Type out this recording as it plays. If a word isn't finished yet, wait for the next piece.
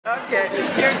Okay,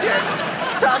 it's your turn.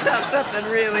 Toss out something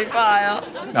really vile.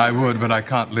 I would, but I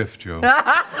can't lift you. Oh,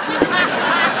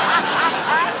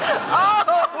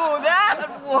 that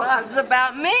was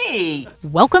about me.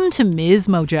 Welcome to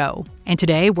MsMojo. And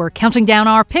today we're counting down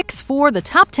our picks for the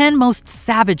top 10 most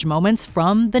savage moments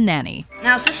from The Nanny.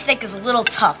 Now, this steak is a little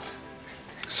tough.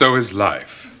 So is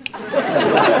life.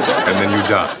 And then you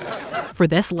die. For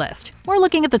this list, we're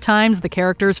looking at the times the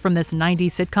characters from this 90s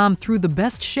sitcom threw the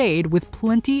best shade with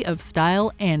plenty of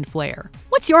style and flair.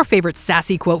 What's your favorite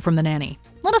sassy quote from The Nanny?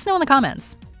 Let us know in the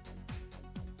comments.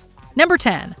 Number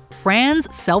 10.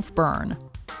 Fran's self-burn.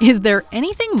 Is there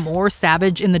anything more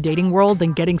savage in the dating world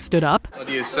than getting stood up? What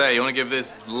do you say? You want to give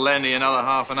this Lenny another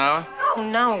half an hour? Oh,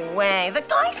 no way. The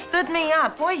guy stood me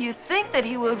up. Boy, you'd think that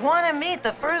he would want to meet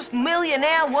the first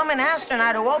millionaire woman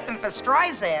astronaut who opened for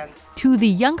Streisand. To the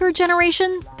younger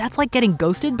generation, that's like getting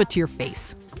ghosted, but to your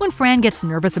face. When Fran gets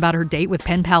nervous about her date with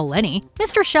pen pal Lenny,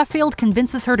 Mr. Sheffield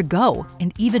convinces her to go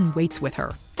and even waits with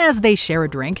her. As they share a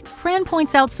drink, Fran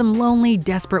points out some lonely,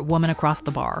 desperate woman across the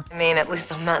bar. I mean, at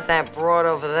least I'm not that broad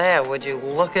over there. Would you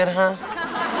look at her?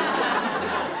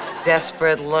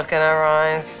 Desperate look in her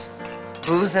eyes.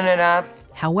 Boozing it up.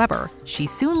 However, she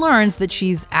soon learns that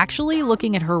she's actually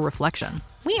looking at her reflection.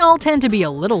 We all tend to be a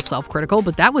little self-critical,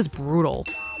 but that was brutal.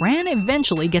 Fran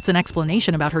eventually gets an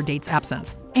explanation about her date's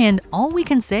absence, and all we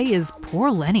can say is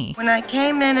poor Lenny. When I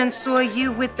came in and saw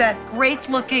you with that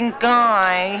great-looking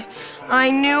guy, I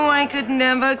knew I could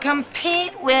never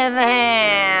compete with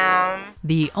him.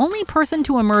 The only person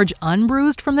to emerge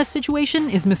unbruised from this situation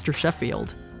is Mr.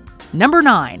 Sheffield. Number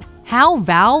 9. How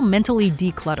Val mentally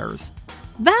declutters.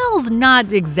 Val's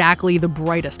not exactly the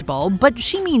brightest bulb, but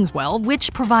she means well,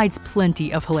 which provides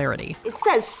plenty of hilarity. It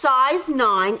says size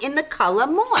 9 in the color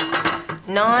moss.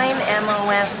 9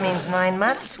 MOS means 9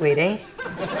 months, sweetie.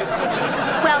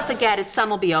 Well, forget it.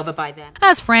 Some will be over by then.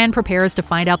 As Fran prepares to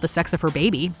find out the sex of her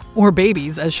baby, or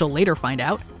babies as she'll later find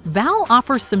out, Val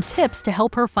offers some tips to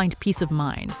help her find peace of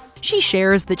mind. She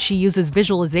shares that she uses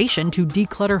visualization to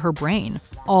declutter her brain.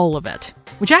 All of it.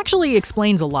 Which actually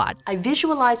explains a lot. I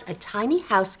visualize a tiny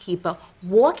housekeeper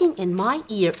walking in my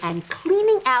ear and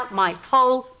cleaning out my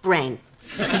whole brain.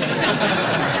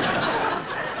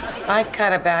 I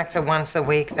cut it back to once a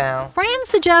week, Val. Fran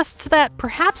suggests that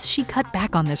perhaps she cut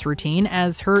back on this routine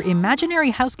as her imaginary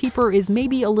housekeeper is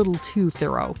maybe a little too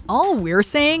thorough. All we're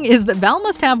saying is that Val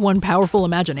must have one powerful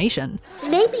imagination.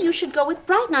 Maybe you should go with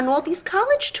Brighton on all these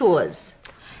college tours.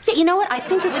 Yeah, you know what? I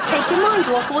think it would take your mind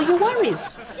off all your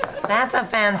worries. That's a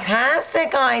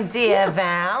fantastic idea,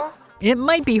 Val. It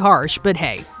might be harsh, but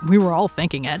hey, we were all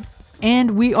thinking it.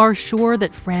 And we are sure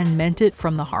that Fran meant it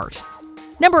from the heart.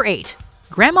 Number 8.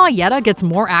 Grandma Yetta gets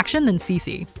more action than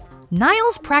Cece.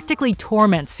 Niles practically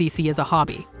torments Cece as a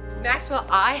hobby. Maxwell,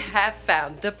 I have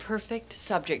found the perfect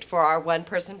subject for our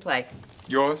one-person play.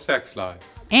 Your sex life.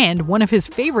 And one of his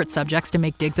favorite subjects to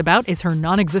make digs about is her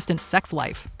non-existent sex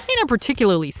life. In a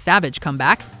particularly savage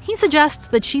comeback, he suggests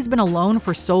that she's been alone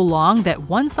for so long that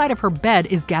one side of her bed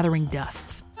is gathering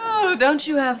dusts. Oh, don't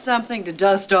you have something to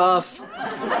dust off?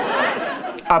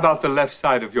 How about the left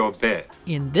side of your bed?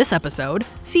 In this episode,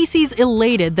 Cece's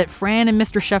elated that Fran and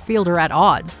Mr. Sheffield are at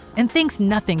odds and thinks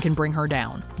nothing can bring her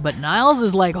down. But Niles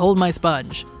is like, hold my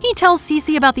sponge. He tells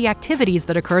Cece about the activities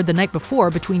that occurred the night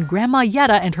before between Grandma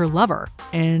Yetta and her lover.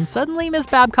 And suddenly Miss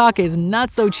Babcock is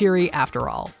not so cheery after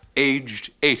all.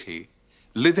 Aged 80,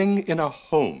 living in a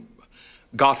home.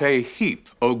 Got a heap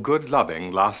o' good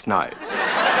loving last night.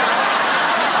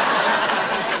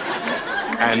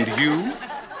 And you?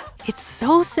 It's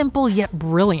so simple yet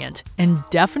brilliant, and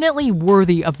definitely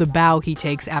worthy of the bow he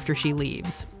takes after she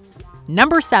leaves.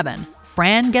 Number 7.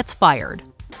 Fran gets fired.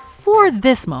 For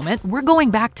this moment, we're going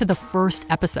back to the first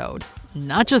episode.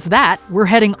 Not just that, we're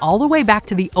heading all the way back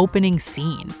to the opening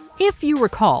scene. If you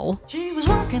recall, she was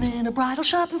working in a bridal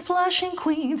shop in Flushing,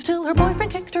 Queens, till her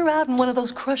boyfriend kicked her out in one of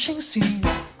those crushing scenes.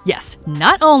 Yes,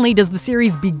 not only does the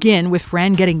series begin with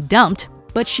Fran getting dumped,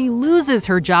 but she loses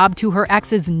her job to her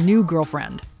ex's new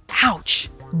girlfriend. Ouch!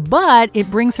 But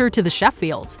it brings her to the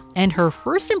Sheffields, and her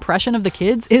first impression of the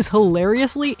kids is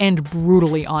hilariously and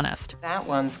brutally honest. That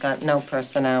one's got no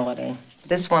personality.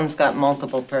 This one's got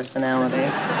multiple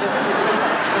personalities.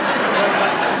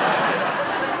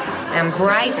 And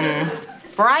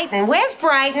Brighton, where's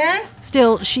Brighton?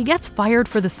 Still, she gets fired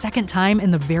for the second time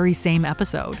in the very same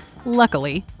episode.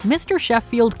 Luckily, Mr.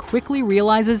 Sheffield quickly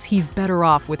realizes he's better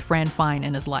off with Fran Fine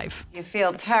in his life. You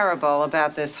feel terrible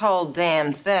about this whole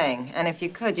damn thing. And if you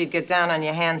could, you'd get down on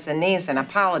your hands and knees and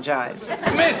apologize.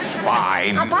 Miss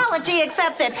Fine. Apology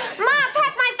accepted. Ma,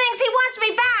 pack my things. He wants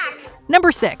me back.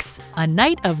 Number 6. A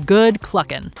night of good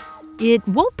cluckin'. It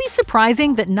won't be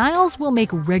surprising that Niles will make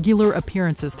regular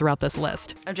appearances throughout this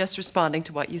list. I'm just responding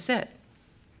to what you said.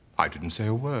 I didn't say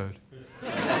a word.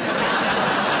 What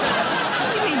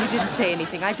do you mean you didn't say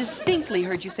anything? I distinctly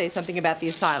heard you say something about the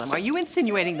asylum. Are you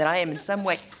insinuating that I am in some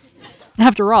way...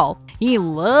 After all, he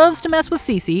loves to mess with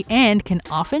Cece and can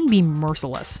often be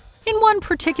merciless. In one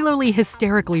particularly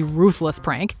hysterically ruthless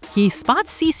prank, he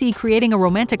spots Cece creating a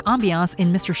romantic ambiance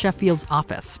in Mr. Sheffield's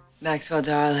office. Maxwell,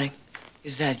 darling,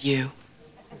 is that you?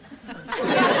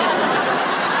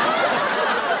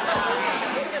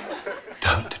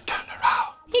 Don't turn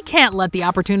around. He can't let the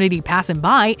opportunity pass him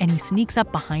by, and he sneaks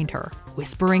up behind her,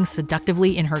 whispering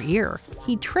seductively in her ear.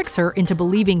 He tricks her into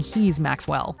believing he's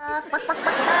Maxwell.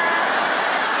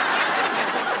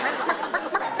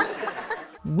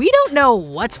 We don't know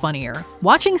what's funnier,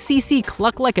 watching Cece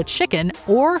cluck like a chicken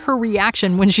or her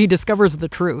reaction when she discovers the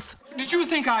truth. Did you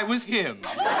think I was him?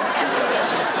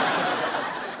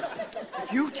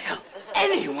 If you tell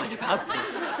anyone about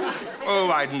this... Oh,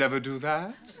 I'd never do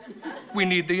that. We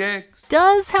need the eggs.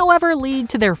 Does, however, lead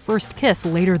to their first kiss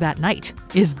later that night.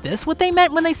 Is this what they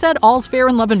meant when they said all's fair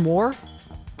in love and war?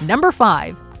 Number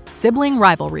 5, sibling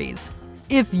rivalries.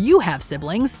 If you have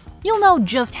siblings, you'll know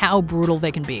just how brutal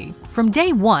they can be. From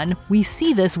day one, we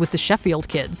see this with the Sheffield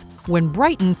kids, when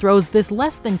Brighton throws this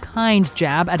less than kind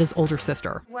jab at his older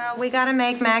sister. Well, we gotta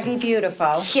make Maggie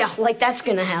beautiful. Yeah, like that's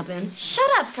gonna happen. Shut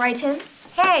up, Brighton.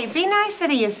 Hey, be nicer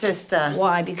to your sister.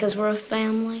 Why? Because we're a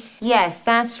family? Yes,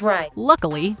 that's right.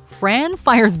 Luckily, Fran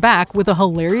fires back with a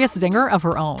hilarious zinger of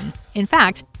her own. In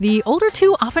fact, the older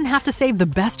two often have to save the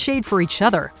best shade for each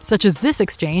other, such as this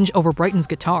exchange over Brighton's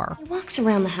guitar. He walks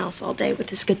around the house all day with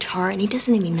his guitar and he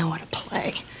doesn't even know how to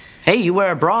play. Hey, you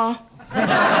wear a bra?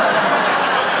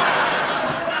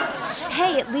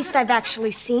 Hey, at least I've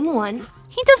actually seen one.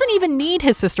 He doesn't even need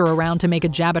his sister around to make a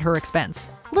jab at her expense.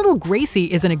 Little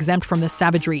Gracie isn't exempt from this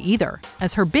savagery either,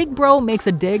 as her big bro makes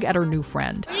a dig at her new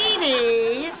friend.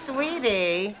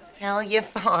 Sweetie, tell your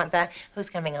father who's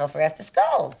coming over after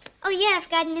school. Oh yeah, I've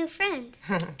got a new friend.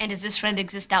 And does this friend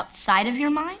exist outside of your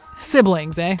mind?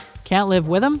 Siblings, eh? Can't live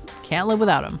with them, can't live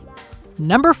without them.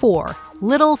 Number 4,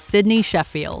 little Sydney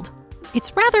Sheffield.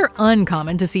 It's rather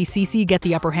uncommon to see Cece get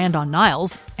the upper hand on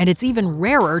Niles, and it's even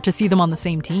rarer to see them on the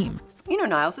same team. You know,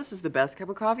 Niles, this is the best cup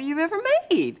of coffee you've ever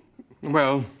made.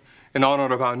 Well, in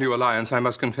honor of our new alliance, I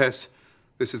must confess,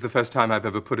 this is the first time I've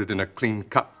ever put it in a clean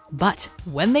cup. But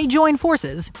when they join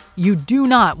forces, you do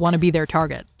not want to be their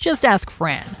target. Just ask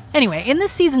Fran. Anyway, in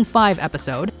this season 5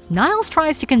 episode, Niles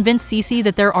tries to convince Cece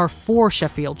that there are 4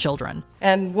 Sheffield children.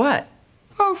 And what?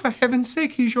 Oh, for heaven's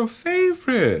sake, he's your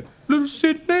favorite. Little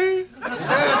Sydney.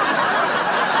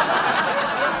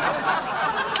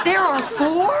 There are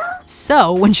 4?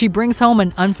 So, when she brings home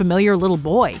an unfamiliar little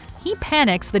boy, he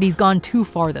panics that he's gone too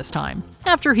far this time.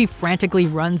 After he frantically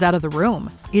runs out of the room,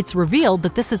 it's revealed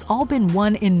that this has all been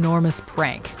one enormous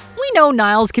prank. We know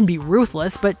Niles can be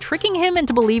ruthless, but tricking him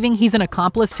into believing he's an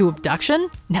accomplice to abduction?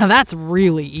 Now that's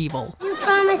really evil. You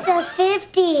promised us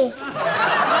 50.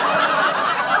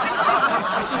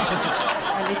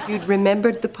 And if you'd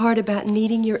remembered the part about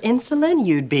needing your insulin,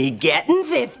 you'd be getting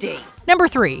 50. Number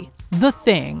 3, The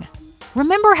Thing.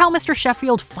 Remember how Mr.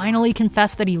 Sheffield finally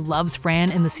confessed that he loves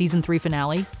Fran in the season 3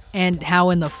 finale? And how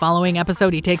in the following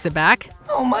episode he takes it back?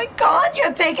 Oh my God,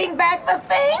 you're taking back the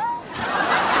thing?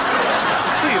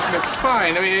 Please, Miss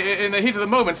Fine. I mean, in the heat of the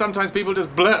moment, sometimes people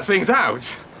just blurt things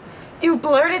out. You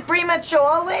blurted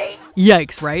prematurely?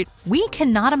 Yikes, right? We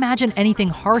cannot imagine anything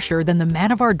harsher than the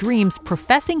man of our dreams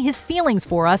professing his feelings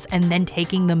for us and then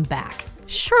taking them back.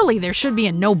 Surely there should be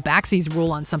a no backsies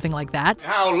rule on something like that.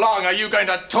 How long are you going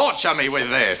to torture me with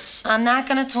this? I'm not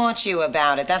gonna torture you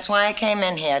about it. That's why I came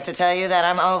in here, to tell you that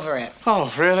I'm over it.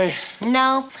 Oh, really?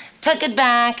 No, took it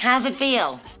back. How's it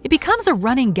feel? It becomes a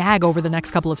running gag over the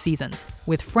next couple of seasons,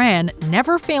 with Fran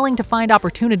never failing to find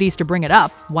opportunities to bring it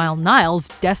up, while Niles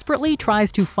desperately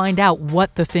tries to find out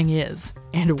what the thing is.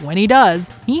 And when he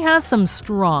does, he has some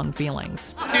strong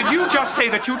feelings. Did you just say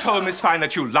that you told Miss Fine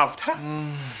that you loved her?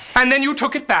 And then you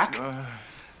took it back?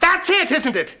 That's it,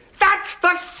 isn't it? That's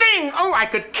the thing! Oh, I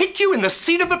could kick you in the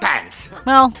seat of the pants.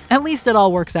 Well, at least it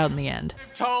all works out in the end.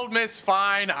 I've told Miss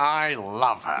Fine I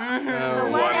love her.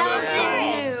 What else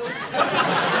is new?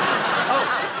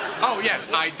 Oh, yes,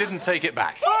 I didn't take it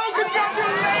back. Oh,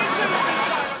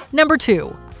 congratulations! Number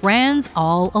 2, Fran's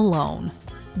all alone.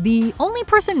 The only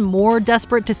person more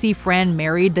desperate to see Fran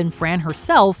married than Fran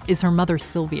herself is her mother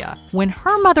Sylvia. When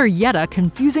her mother Yetta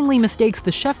confusingly mistakes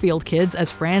the Sheffield kids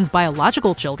as Fran's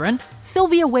biological children,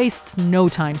 Sylvia wastes no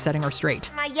time setting her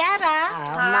straight. My Yetta.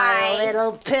 Oh, my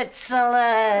little pixelin.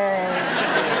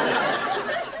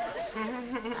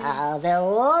 Oh, they're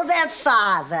all their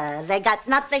father. They got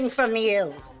nothing from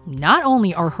you. Not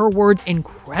only are her words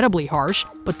incredibly harsh,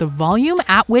 but the volume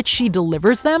at which she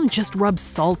delivers them just rubs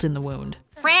salt in the wound.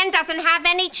 Fran doesn't have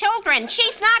any children.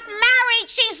 She's not married.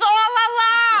 She's all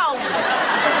alone.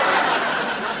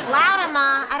 Louder,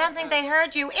 Ma. I don't think they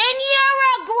heard you. In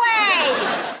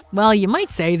Uruguay! Well, you might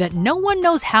say that no one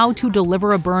knows how to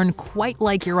deliver a burn quite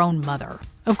like your own mother.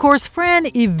 Of course, Fran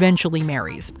eventually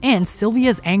marries, and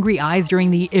Sylvia's angry eyes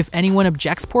during the "if anyone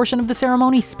objects" portion of the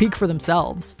ceremony speak for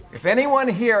themselves. If anyone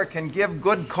here can give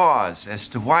good cause as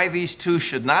to why these two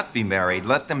should not be married,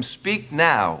 let them speak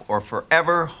now or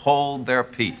forever hold their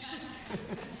peace.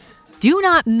 Do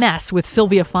not mess with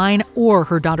Sylvia Fine or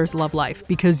her daughter's love life,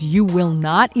 because you will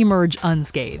not emerge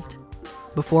unscathed.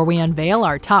 Before we unveil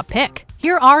our top pick,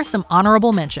 here are some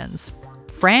honorable mentions.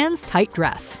 Fran's tight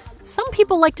dress. Some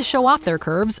people like to show off their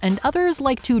curves, and others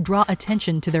like to draw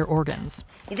attention to their organs.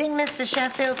 You think Mr.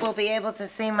 Sheffield will be able to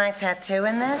see my tattoo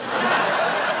in this?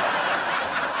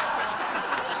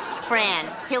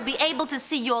 Fran, he'll be able to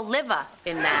see your liver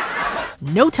in that.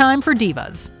 No time for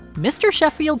divas. Mr.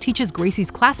 Sheffield teaches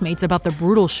Gracie's classmates about the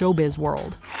brutal showbiz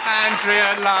world.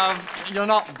 Andrea, love, you're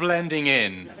not blending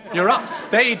in. You're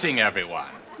upstaging everyone.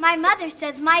 My mother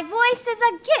says my voice is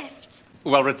a gift.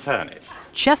 Well, return it.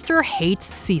 Chester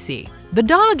hates Cece. The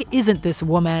dog isn't this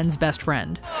woman's best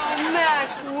friend. Oh,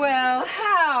 Maxwell,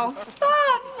 how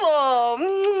thoughtful.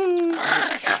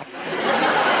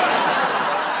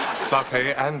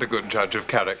 Fluffy and a good judge of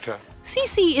character.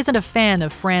 Cece isn't a fan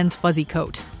of Fran's fuzzy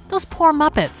coat. Those poor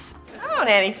Muppets. Oh,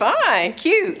 Nanny, fine.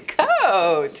 Cute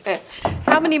coat.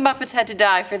 How many Muppets had to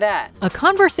die for that? A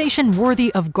conversation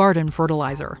worthy of garden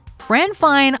fertilizer. Fran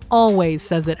Fine always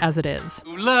says it as it is.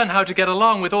 Learn how to get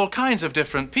along with all kinds of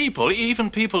different people, even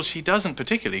people she doesn't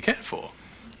particularly care for.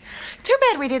 Too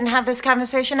bad we didn't have this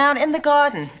conversation out in the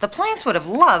garden. The plants would have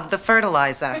loved the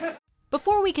fertilizer.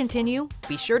 Before we continue,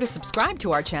 be sure to subscribe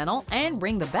to our channel and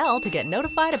ring the bell to get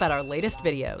notified about our latest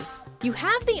videos. You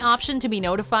have the option to be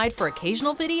notified for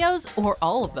occasional videos or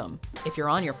all of them. If you're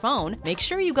on your phone, make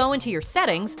sure you go into your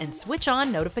settings and switch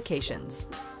on notifications.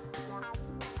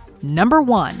 Number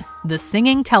 1. The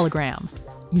Singing Telegram.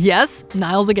 Yes,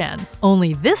 Niles again.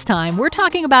 Only this time, we're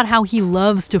talking about how he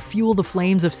loves to fuel the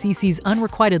flames of Cece's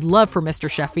unrequited love for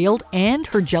Mr. Sheffield and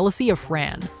her jealousy of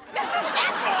Fran.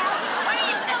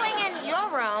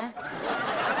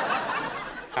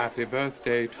 Happy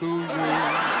birthday to you.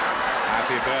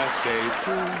 Happy birthday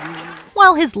to you.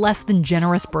 While his less than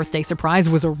generous birthday surprise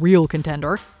was a real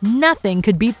contender, nothing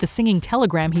could beat the singing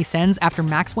telegram he sends after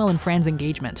Maxwell and Fran's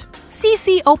engagement.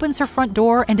 Cece opens her front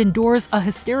door and endures a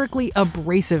hysterically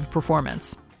abrasive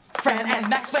performance. Fran and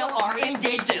Maxwell are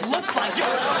engaged. It looks like you're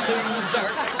a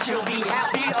loser. She'll be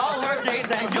happy all her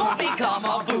days and you'll become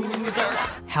a boozer.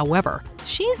 However,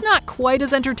 she's not quite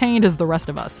as entertained as the rest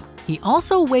of us. He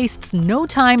also wastes no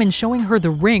time in showing her the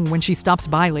ring when she stops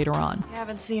by later on. I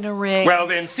haven't seen a ring. Well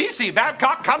then, Cece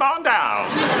Babcock, come on down.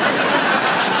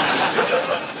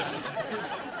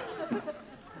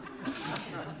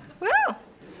 Well,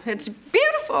 it's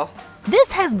beautiful.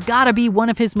 This has gotta be one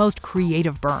of his most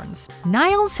creative burns.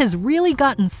 Niles has really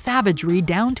gotten savagery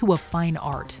down to a fine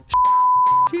art.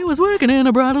 She was working in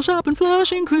a bridal shop in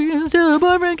Flushing, Queens, till her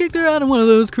boyfriend kicked her out in one of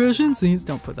those crushing scenes.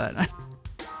 Don't put that.